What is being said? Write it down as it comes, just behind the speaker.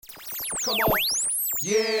Come on.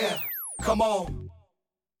 Yeah. Come on.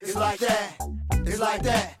 It's like that. It's like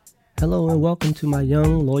that. Hello and welcome to my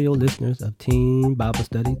young, loyal listeners of Teen Bible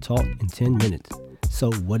Study Taught in 10 Minutes.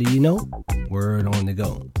 So what do you know? Word on the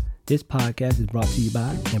go. This podcast is brought to you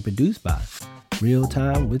by and produced by Real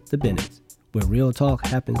Time with the Bennetts, where real talk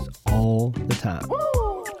happens all the time.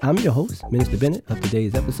 I'm your host, Minister Bennett, of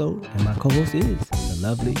today's episode, and my co-host is the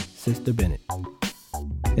lovely Sister Bennett.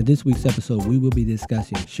 In this week's episode, we will be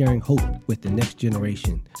discussing sharing hope with the next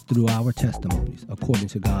generation through our testimonies, according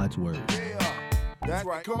to God's Word. Yeah. That's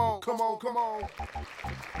right. Come on.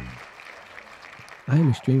 I am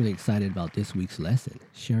extremely excited about this week's lesson,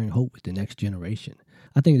 sharing hope with the next generation.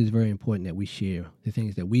 I think it is very important that we share the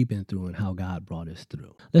things that we've been through and how God brought us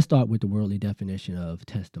through. Let's start with the worldly definition of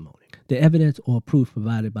testimony. The evidence or proof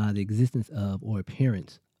provided by the existence of or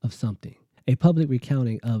appearance of something. A public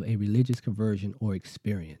recounting of a religious conversion or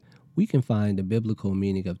experience. We can find the biblical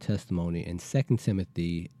meaning of testimony in 2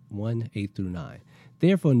 Timothy 1:8-9.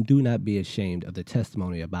 Therefore do not be ashamed of the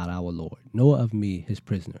testimony about our Lord, nor of me, his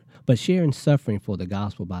prisoner, but share in suffering for the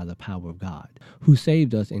gospel by the power of God, who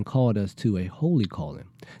saved us and called us to a holy calling,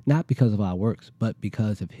 not because of our works, but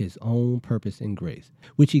because of his own purpose and grace,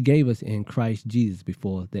 which he gave us in Christ Jesus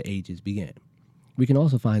before the ages began. We can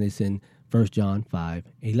also find this in 1 John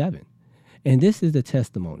 5:11. And this is the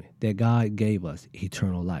testimony that God gave us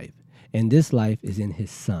eternal life, and this life is in his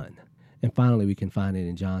Son. And finally, we can find it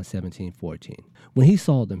in John 17:14. When he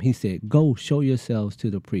saw them, he said, "Go show yourselves to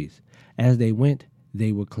the priests." As they went,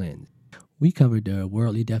 they were cleansed. We covered the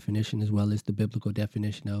worldly definition as well as the biblical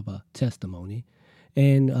definition of a testimony.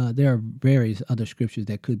 And there are various other scriptures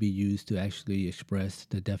that could be used to actually express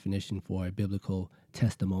the definition for a biblical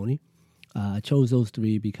testimony. I chose those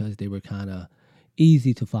three because they were kind of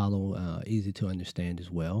easy to follow, easy to understand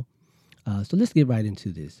as well. So let's get right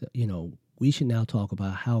into this. We should now talk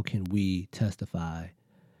about how can we testify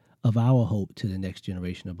of our hope to the next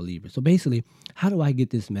generation of believers. So basically, how do I get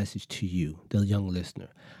this message to you, the young listener?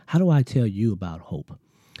 How do I tell you about hope?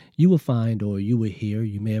 You will find, or you will hear,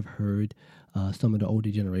 you may have heard some of the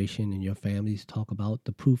older generation in your families talk about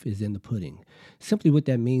the proof is in the pudding. Simply what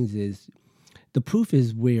that means is the proof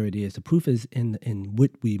is where it is. The proof is in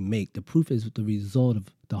what we make. The proof is the result of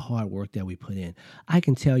the hard work that we put in. I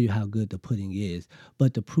can tell you how good the pudding is,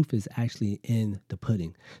 but the proof is actually in the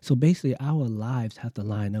pudding. So basically, our lives have to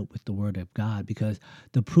line up with the Word of God because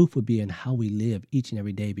the proof would be in how we live each and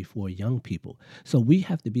every day before young people. So we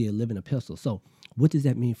have to be a living epistle. So what does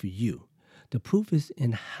that mean for you? The proof is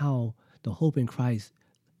in how the hope in Christ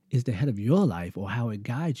is the head of your life, or how it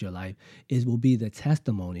guides your life, will be the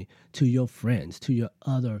testimony to your friends, to your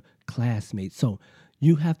other classmates. So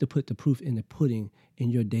you have to put the proof in the pudding in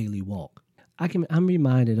your daily walk. I'm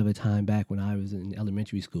reminded of a time back when I was in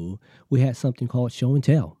elementary school. We had something called show and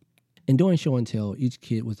tell. And during show and tell, each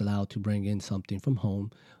kid was allowed to bring in something from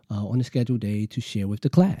home on a scheduled day to share with the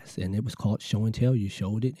class. And it was called show and tell. You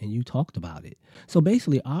showed it and you talked about it. So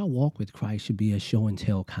basically, our walk with Christ should be a show and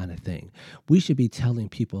tell kind of thing. We should be telling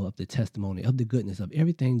people of the testimony, of the goodness, of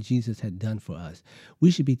everything Jesus had done for us.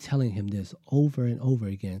 We should be telling him this over and over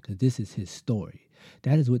again because this is his story.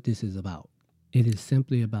 That is what this is about. It is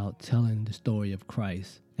simply about telling the story of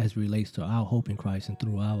Christ as it relates to our hope in Christ and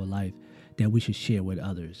through our life that we should share with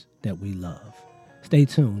others that we love. Stay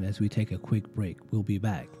tuned as we take a quick break. We'll be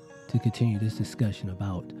back to continue this discussion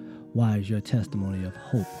about why is your testimony of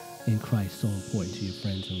hope in Christ so important to your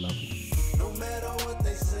friends and loved ones. No matter what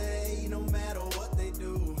they say, no matter what they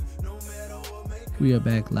do, no matter what may come. We are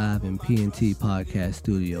back live in P&T Podcast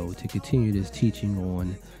Studio to continue this teaching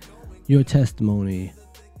on your testimony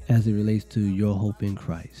as it relates to your hope in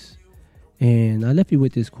Christ. And I left you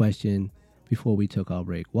with this question before we took our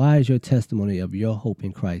break. Why is your testimony of your hope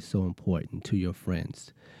in Christ so important to your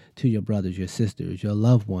friends, to your brothers, your sisters, your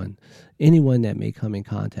loved one, anyone that may come in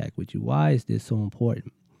contact with you? Why is this so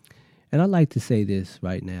important? And I'd like to say this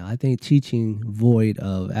right now. I think teaching void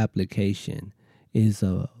of application is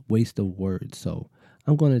a waste of words. So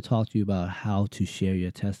I'm going to talk to you about how to share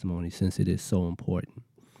your testimony since it is so important.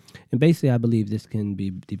 And basically, I believe this can be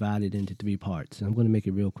divided into 3 parts. And I'm going to make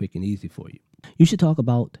it real quick and easy for you. You should talk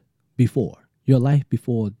about before, your life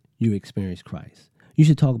before you experienced Christ. You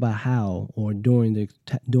should talk about how or during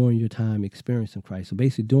your time experiencing Christ. So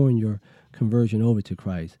basically during your conversion over to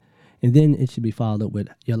Christ. And then it should be followed up with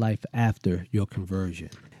your life after your conversion.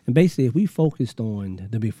 And basically, if we focused on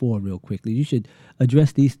the before real quickly, you should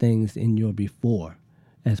address these things in your before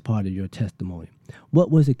as part of your testimony.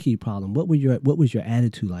 What was a key problem? What was your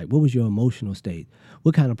attitude like? What was your emotional state?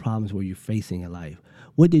 What kind of problems were you facing in life?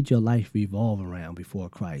 What did your life revolve around before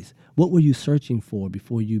Christ? What were you searching for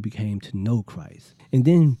before you became to know Christ? And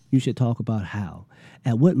then you should talk about how.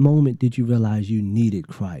 At what moment did you realize you needed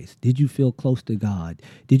Christ? Did you feel close to God?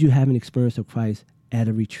 Did you have an experience of Christ at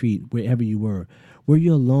a retreat, wherever you were? Were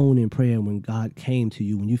you alone in prayer when God came to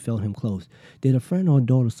you, when you felt him close? Did a friend or a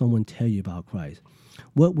daughter, someone tell you about Christ?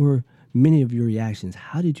 What were many of your reactions?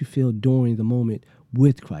 How did you feel during the moment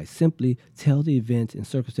with Christ? Simply tell the events and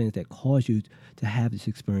circumstances that caused you to have this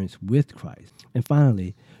experience with Christ. And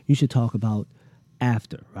finally, you should talk about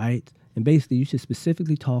after, right? And basically, you should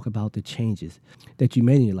specifically talk about the changes that you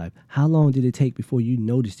made in your life. How long did it take before you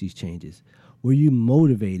noticed these changes? Were you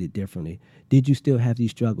motivated differently? Did you still have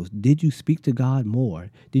these struggles? Did you speak to God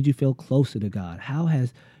more? Did you feel closer to God? How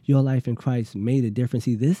has your life in Christ made a difference?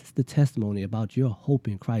 See, this is the testimony about your hope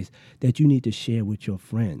in Christ that you need to share with your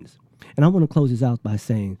friends. And I want to close this out by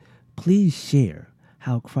saying, please share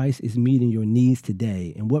how Christ is meeting your needs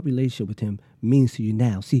today and what relationship with him means to you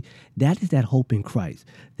now. See, that is that hope in Christ.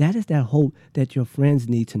 That is that hope that your friends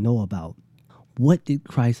need to know about. What did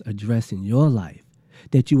Christ address in your life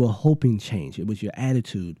that you were hoping change? It was your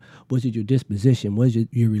attitude. Was it your disposition? Was it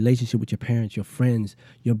your relationship with your parents, your friends,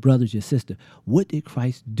 your brothers, your sister? What did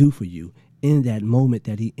Christ do for you in that moment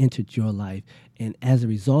that he entered your life? And as a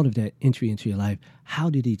result of that entry into your life, how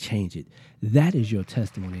did he change it? That is your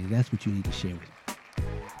testimony. That's what you need to share with you.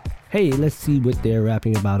 Hey, let's see what they're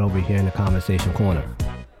rapping about over here in the Conversation Corner.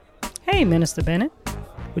 Hey, Minister Bennett.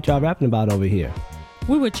 What y'all rapping about over here?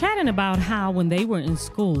 We were chatting about how when they were in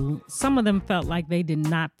school, some of them felt like they did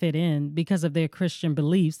not fit in because of their Christian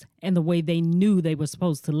beliefs and the way they knew they were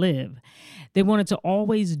supposed to live. They wanted to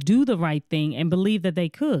always do the right thing and believe that they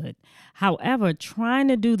could. However, trying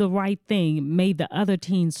to do the right thing made the other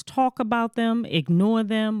teens talk about them, ignore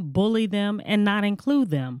them, bully them, and not include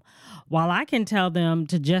them. While I can tell them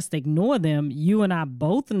to just ignore them, you and I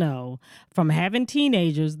both know from having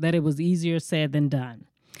teenagers that it was easier said than done.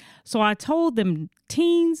 So I told them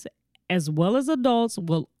teens as well as adults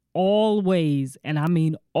will always, and I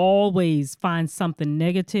mean always, find something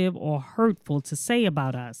negative or hurtful to say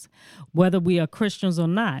about us, whether we are Christians or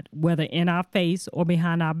not, whether in our face or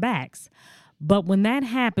behind our backs. But when that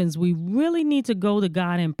happens, we really need to go to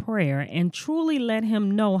God in prayer and truly let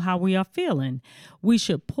him know how we are feeling. We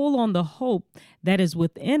should pull on the hope that is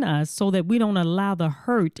within us so that we don't allow the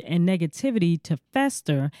hurt and negativity to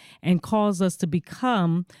fester and cause us to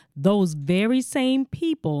become those very same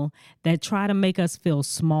people that try to make us feel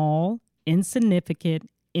small, insignificant,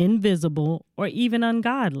 invisible, or even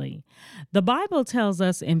ungodly. The Bible tells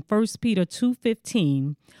us in 1 Peter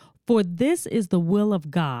 2:15, "For this is the will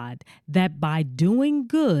of God, that by doing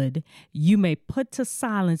good you may put to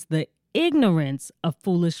silence the ignorance of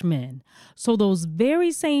foolish men." So those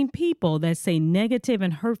very same people that say negative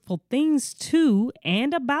and hurtful things to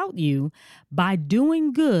and about you, by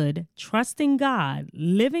doing good, trusting God,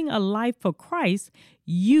 living a life for Christ,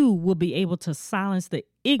 you will be able to silence the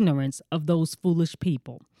ignorance of those foolish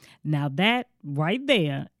people. Now that right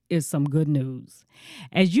there is some good news.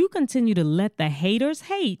 As you continue to let the haters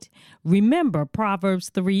hate, remember Proverbs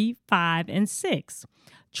 3:5-6.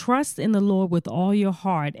 Trust in the Lord with all your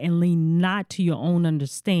heart and lean not to your own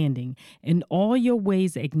understanding. In all your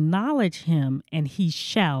ways acknowledge him, and he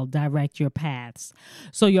shall direct your paths.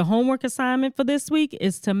 So your homework assignment for this week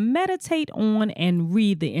is to meditate on and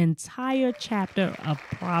read the entire chapter of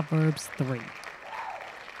Proverbs 3.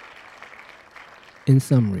 In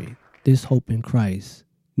summary, this hope in Christ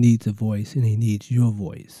needs a voice, and he needs your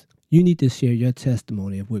voice. You need to share your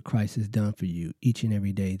testimony of what Christ has done for you each and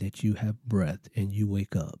every day that you have breath and you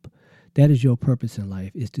wake up. That is your purpose in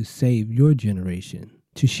life, is to save your generation,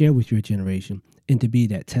 to share with your generation, and to be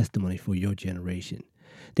that testimony for your generation,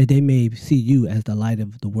 that they may see you as the light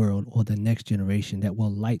of the world or the next generation that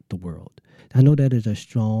will light the world. I know that is a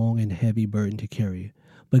strong and heavy burden to carry,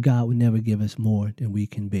 but God would never give us more than we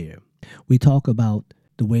can bear. We talk about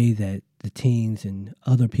the way that the teens and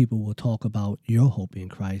other people will talk about your hope in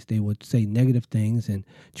Christ. They would say negative things and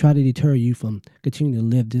try to deter you from continuing to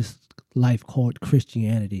live this life called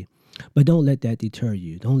Christianity. But don't let that deter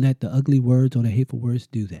you. Don't let the ugly words or the hateful words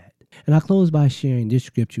do that. And I close by sharing this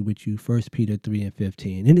scripture with you, 1 Peter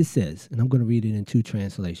 3:15. And it says, and I'm going to read it in two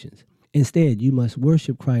translations, "Instead, you must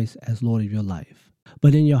worship Christ as Lord of your life.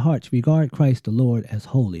 But in your hearts, regard Christ the Lord as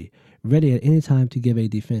holy, ready at any time to give a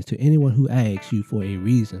defense to anyone who asks you for a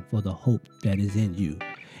reason for the hope that is in you."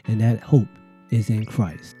 And that hope is in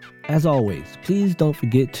Christ. As always, please don't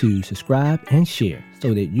forget to subscribe and share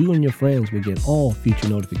so that you and your friends will get all future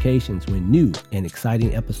notifications when new and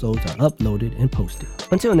exciting episodes are uploaded and posted.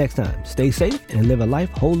 Until next time, stay safe and live a life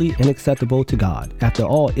holy and acceptable to God. After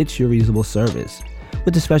all, it's your reasonable service.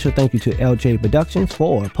 With a special thank you to LJ Productions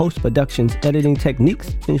for post-production's editing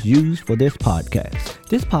techniques used for this podcast.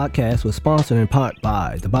 This podcast was sponsored in part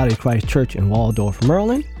by the Body of Christ Church in Waldorf,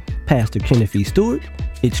 Maryland, Pastor Kenneth E. Stewart,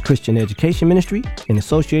 its Christian Education Ministry, in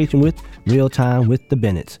association with Real Time with the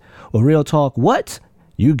Bennetts. Or Real Talk, what?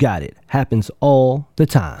 You got it. Happens all the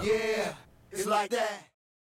time. Yeah, it's like that.